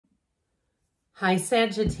Hi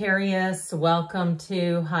Sagittarius, welcome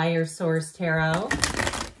to Higher Source Tarot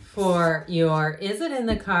for your Is It in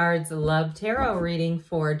the Cards Love Tarot reading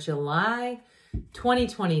for July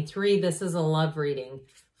 2023. This is a love reading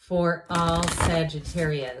for all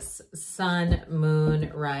Sagittarius, Sun,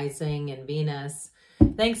 Moon, Rising, and Venus.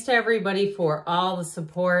 Thanks to everybody for all the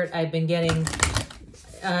support. I've been getting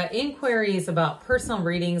inquiries about personal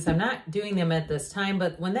readings. I'm not doing them at this time,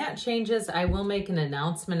 but when that changes, I will make an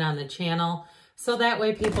announcement on the channel. So that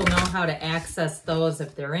way people know how to access those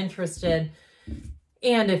if they're interested.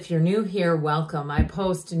 And if you're new here, welcome. I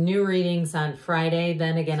post new readings on Friday,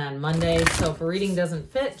 then again on Monday. So if a reading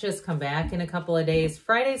doesn't fit, just come back in a couple of days.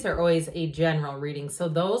 Fridays are always a general reading. So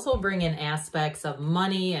those will bring in aspects of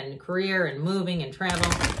money and career and moving and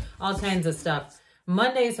travel, all kinds of stuff.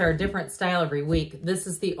 Mondays are a different style every week. This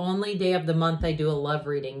is the only day of the month I do a love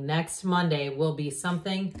reading. Next Monday will be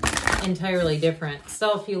something entirely different.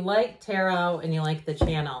 So if you like tarot and you like the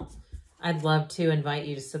channel, I'd love to invite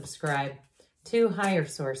you to subscribe to Higher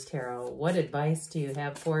Source Tarot. What advice do you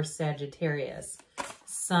have for Sagittarius,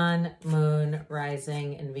 Sun, Moon,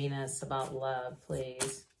 Rising, and Venus about love,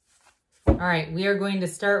 please? All right, we are going to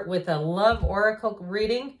start with a love oracle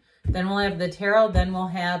reading. Then we'll have the tarot. Then we'll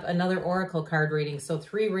have another oracle card reading. So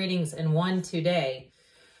 3 readings in one today.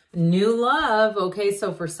 New love. Okay,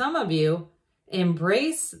 so for some of you,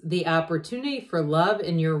 embrace the opportunity for love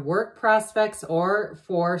in your work prospects or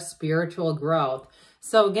for spiritual growth.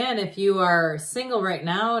 So again, if you are single right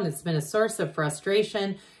now and it's been a source of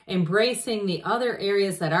frustration, embracing the other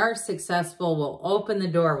areas that are successful will open the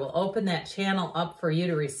door, will open that channel up for you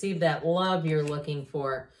to receive that love you're looking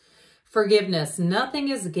for. Forgiveness. Nothing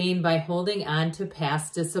is gained by holding on to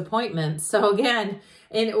past disappointments. So again,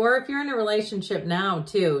 or if you're in a relationship now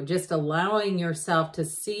too, just allowing yourself to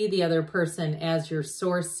see the other person as your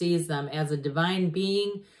source sees them, as a divine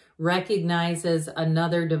being recognizes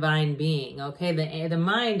another divine being. Okay, the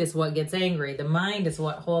mind is what gets angry. The mind is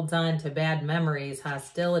what holds on to bad memories,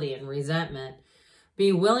 hostility, and resentment.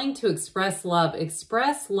 Be willing to express love.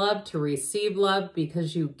 Express love to receive love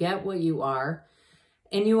because you get what you are.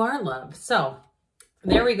 And you are love. So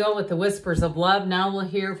there we go with the whispers of love. Now we'll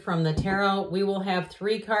hear from the tarot. We will have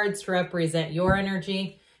 3 cards to represent your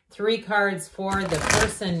energy, 3 cards for the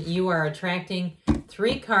person you are attracting,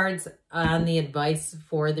 3 cards on the advice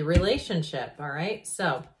for the relationship. All right.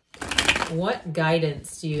 So what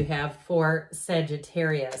guidance do you have for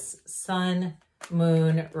Sagittarius, Sun,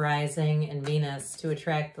 Moon, Rising, and Venus to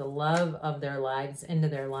attract the love of their lives into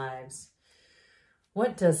their lives?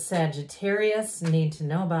 What does Sagittarius need to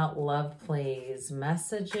know about love, please?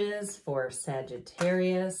 Messages for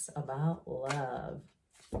Sagittarius about love.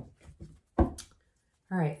 All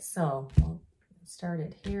right, so we'll start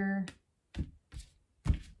it here.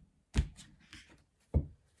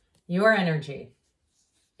 Your energy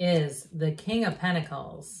is the King of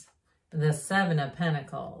Pentacles, the 7 of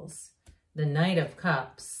Pentacles, the Knight of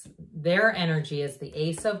Cups. Their energy is the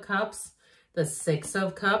Ace of Cups, the 6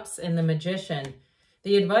 of Cups, and the Magician.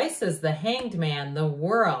 The advice is the Hanged Man, the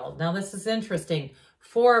World. Now, this is interesting.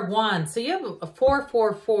 4 of Wands. So you have a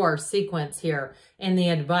 4-4-4 sequence here in the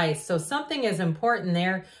advice. So something is important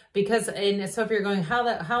there because, so if you're going,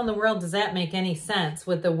 how in the world does that make any sense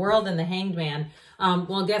with the World and the Hanged Man?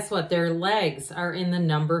 Well, guess what? Their legs are in the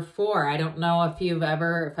number 4. I don't know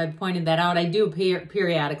if I've pointed that out. I do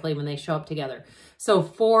periodically when they show up together. So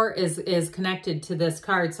 4 is connected to this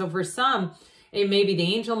card. So for some, it may be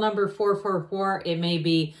the angel number 444. It may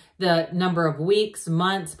be the number of weeks,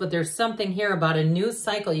 months, but there's something here about a new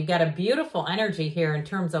cycle. You've got a beautiful energy here in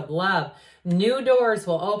terms of love. New doors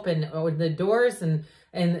will open, or the doors and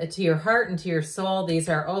to your heart and to your soul. These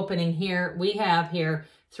are opening here. We have here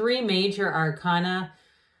 3 major arcana.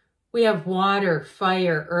 We have water,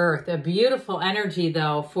 fire, earth. A beautiful energy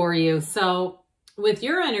though for you. So with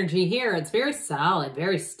your energy here, it's very solid,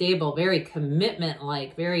 very stable, very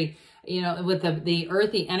commitment-like, very, you know, with the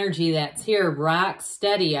earthy energy that's here, rock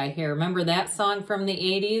steady, I hear. Remember that song from the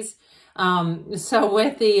 80s? So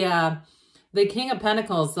with the King of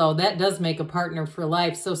Pentacles, though, that does make a partner for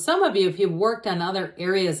life. So some of you, if you've worked on other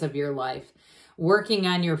areas of your life, working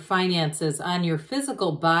on your finances, on your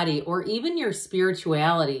physical body, or even your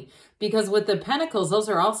spirituality, because with the Pentacles, those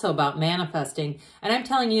are also about manifesting. And I'm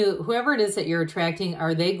telling you, whoever it is that you're attracting,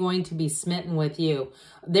 are they going to be smitten with you?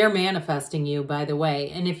 They're manifesting you, by the way.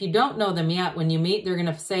 And if you don't know them yet, when you meet, they're going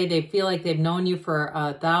to say they feel like they've known you for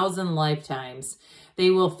 1,000 lifetimes. They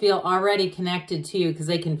will feel already connected to you because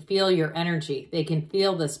they can feel your energy. They can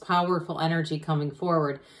feel this powerful energy coming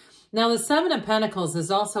forward. Now, the 7 of Pentacles is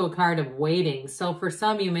also a card of waiting. So for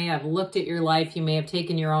some, you may have looked at your life. You may have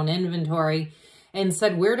taken your own inventory and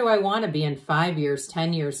said, where do I want to be in 5 years,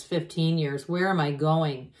 10 years, 15 years? Where am I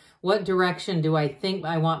going? What direction do I think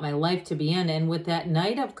I want my life to be in? And with that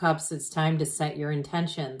Knight of Cups, it's time to set your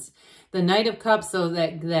intentions. The Knight of Cups, so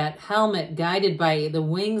that helmet guided by the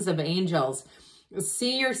wings of angels.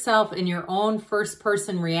 See yourself in your own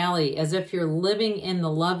first-person reality as if you're living in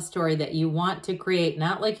the love story that you want to create,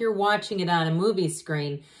 not like you're watching it on a movie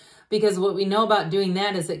screen, because what we know about doing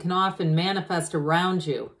that is it can often manifest around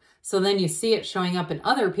you. So then you see it showing up in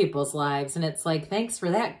other people's lives, and it's like, thanks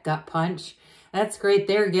for that gut punch. That's great.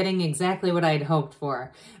 They're getting exactly what I'd hoped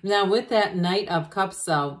for. Now, with that Knight of Cups,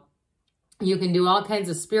 though, you can do all kinds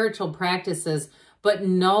of spiritual practices, but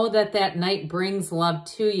know that that Knight brings love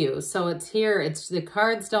to you. So it's here. It's the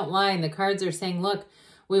cards don't lie, and the cards are saying, look,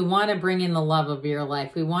 we want to bring in the love of your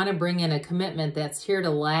life. We want to bring in a commitment that's here to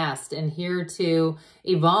last and here to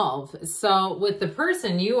evolve. So with the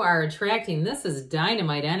person you are attracting, this is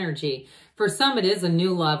dynamite energy. For some, it is a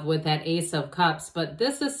new love with that Ace of Cups, but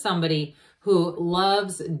this is somebody who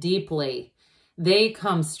loves deeply. They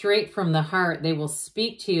come straight from the heart. They will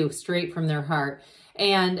speak to you straight from their heart.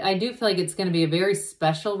 And I do feel like it's going to be a very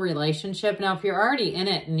special relationship. Now, if you're already in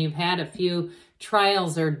it and you've had a few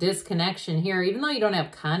trials or disconnection here, even though you don't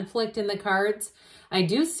have conflict in the cards, I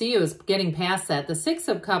do see you as getting past that. The Six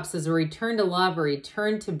of Cups is a return to love, a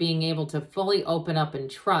return to being able to fully open up and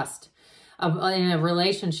trust in a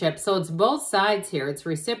relationship. So it's both sides here. It's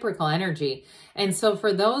reciprocal energy. And so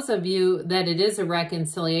for those of you that it is a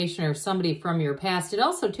reconciliation or somebody from your past, it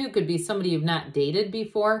also too could be somebody you've not dated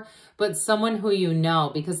before, but someone who you know,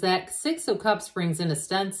 because that Six of Cups brings in a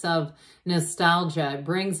sense of nostalgia. It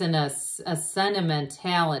brings in a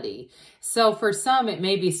sentimentality. So for some, it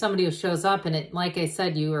may be somebody who shows up and it, like I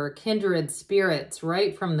said, you are kindred spirits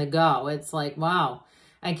right from the go. It's like, wow,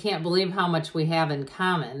 I can't believe how much we have in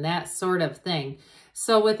common, that sort of thing.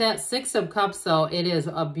 So with that Six of Cups, though, it is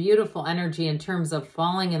a beautiful energy in terms of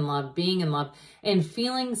falling in love, being in love, and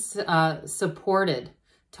feeling supported,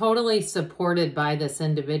 totally supported by this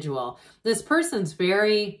individual. This person's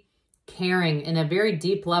very caring in a very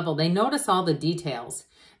deep level. They notice all the details.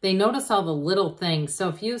 They notice all the little things. So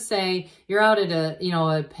if you say you're out at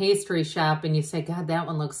a pastry shop and you say, God, that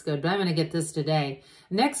one looks good, but I'm going to get this today.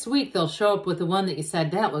 Next week, they'll show up with the one that you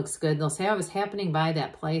said, that looks good. They'll say, I was happening by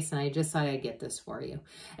that place and I just thought I'd get this for you.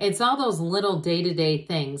 It's all those little day-to-day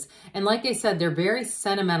things. And like I said, they're a very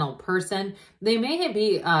sentimental person. They may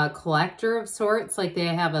be a collector of sorts, like they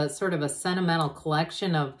have a sort of a sentimental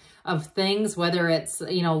collection of things, whether it's,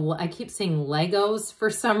 I keep seeing Legos for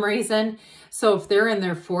some reason. So if they're in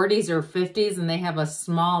their 40s or 50s and they have a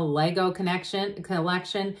small Lego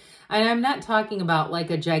collection, and I'm not talking about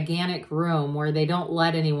like a gigantic room where they don't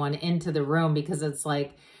let anyone into the room because it's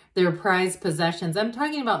like their prized possessions. I'm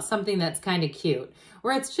talking about something that's kind of cute,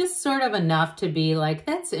 where it's just sort of enough to be like,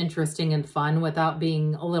 that's interesting and fun without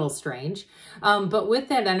being a little strange. But with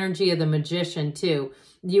that energy of the Magician too,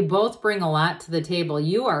 you both bring a lot to the table.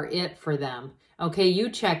 You are it for them. Okay, you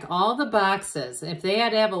check all the boxes. If they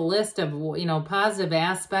had to have a list of, positive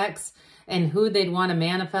aspects and who they'd want to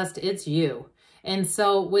manifest, it's you. And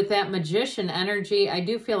so with that Magician energy, I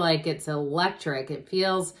do feel like it's electric. It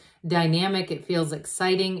feels dynamic. It feels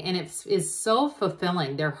exciting. And it is so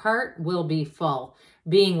fulfilling. Their heart will be full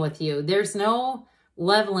being with you. There's no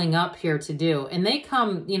leveling up here to do. And they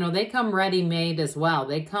come, they come ready-made as well.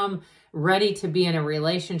 They come ready to be in a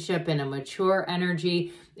relationship in a mature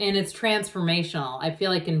energy. And it's transformational. I feel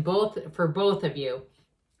like for both of you.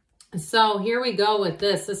 So here we go with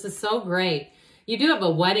this. This is so great. You do have a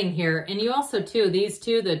wedding here, and you also too,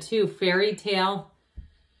 the two fairy tale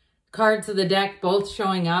cards of the deck both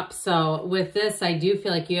showing up. So with this, I do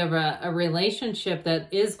feel like you have a relationship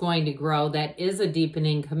that is going to grow, that is a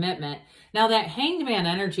deepening commitment. Now that Hanged Man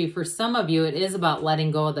energy, for some of you, it is about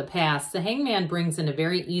letting go of the past. The Hanged Man brings in a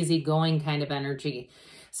very easygoing kind of energy.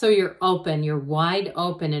 So you're open, you're wide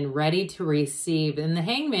open and ready to receive. And the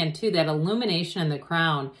Hanged Man too, that illumination in the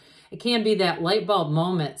crown, it can be that light bulb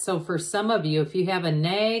moment. So for some of you, if you have a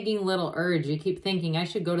nagging little urge, you keep thinking, I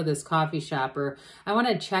should go to this coffee shop, or I want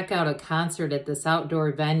to check out a concert at this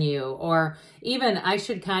outdoor venue, or even I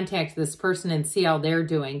should contact this person and see how they're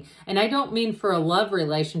doing. And I don't mean for a love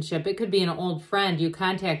relationship. It could be an old friend you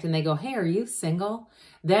contact and they go, hey, are you single?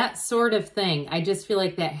 That sort of thing. I just feel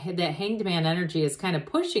like that Hanged Man energy is kind of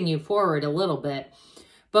pushing you forward a little bit.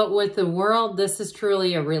 But with the world, this is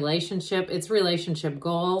truly a relationship. It's relationship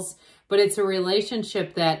goals, but it's a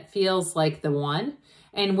relationship that feels like the one.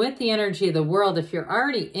 And with the energy of the world, if you're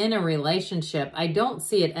already in a relationship, I don't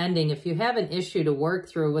see it ending. If you have an issue to work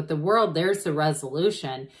through with the world, there's the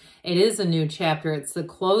resolution. It is a new chapter. It's the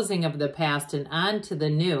closing of the past and on to the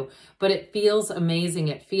new. But it feels amazing.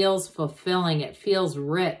 It feels fulfilling. It feels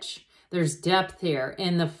rich. There's depth here.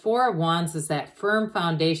 And the Four of Wands is that firm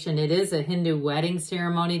foundation. It is a Hindu wedding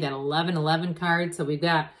ceremony, that 1111 card. So we've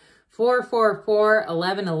got 444,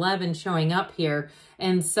 1111 showing up here.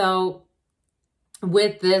 And so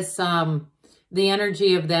with this, the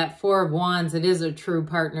energy of that Four of Wands, it is a true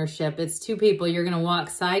partnership. It's two people. You're going to walk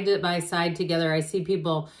side by side together. I see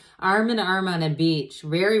people arm in arm on a beach.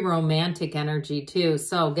 Very romantic energy too.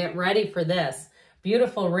 So get ready for this.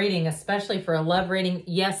 Beautiful reading, especially for a love reading.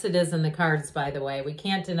 Yes, it is in the cards, by the way. We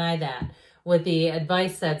can't deny that. With the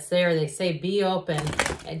advice that's there, they say be open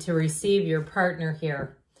and to receive your partner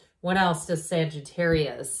here. What else does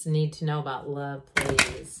Sagittarius need to know about love,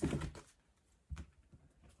 please?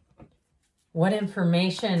 What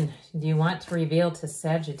information do you want to reveal to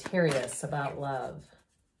Sagittarius about love?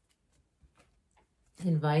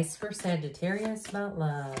 Advice for Sagittarius about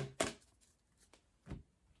love.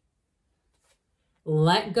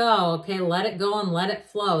 Let go, okay? Let it go and let it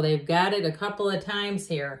flow. They've got it a couple of times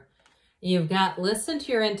here. You've got, listen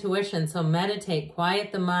to your intuition, so meditate,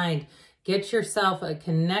 quiet the mind, get yourself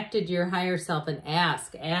connected to your higher self and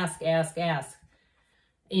ask.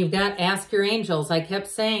 You've got ask your angels. I kept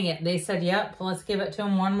saying it. They said, yep, let's give it to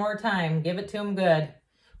them one more time. Give it to them good.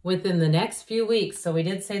 Within the next few weeks. So we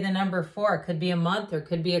did say the number 4. It could be a month or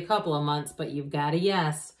could be a couple of months, but you've got a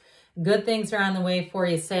yes. Good things are on the way for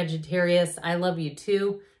you, Sagittarius. I love you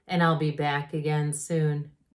too, and I'll be back again soon.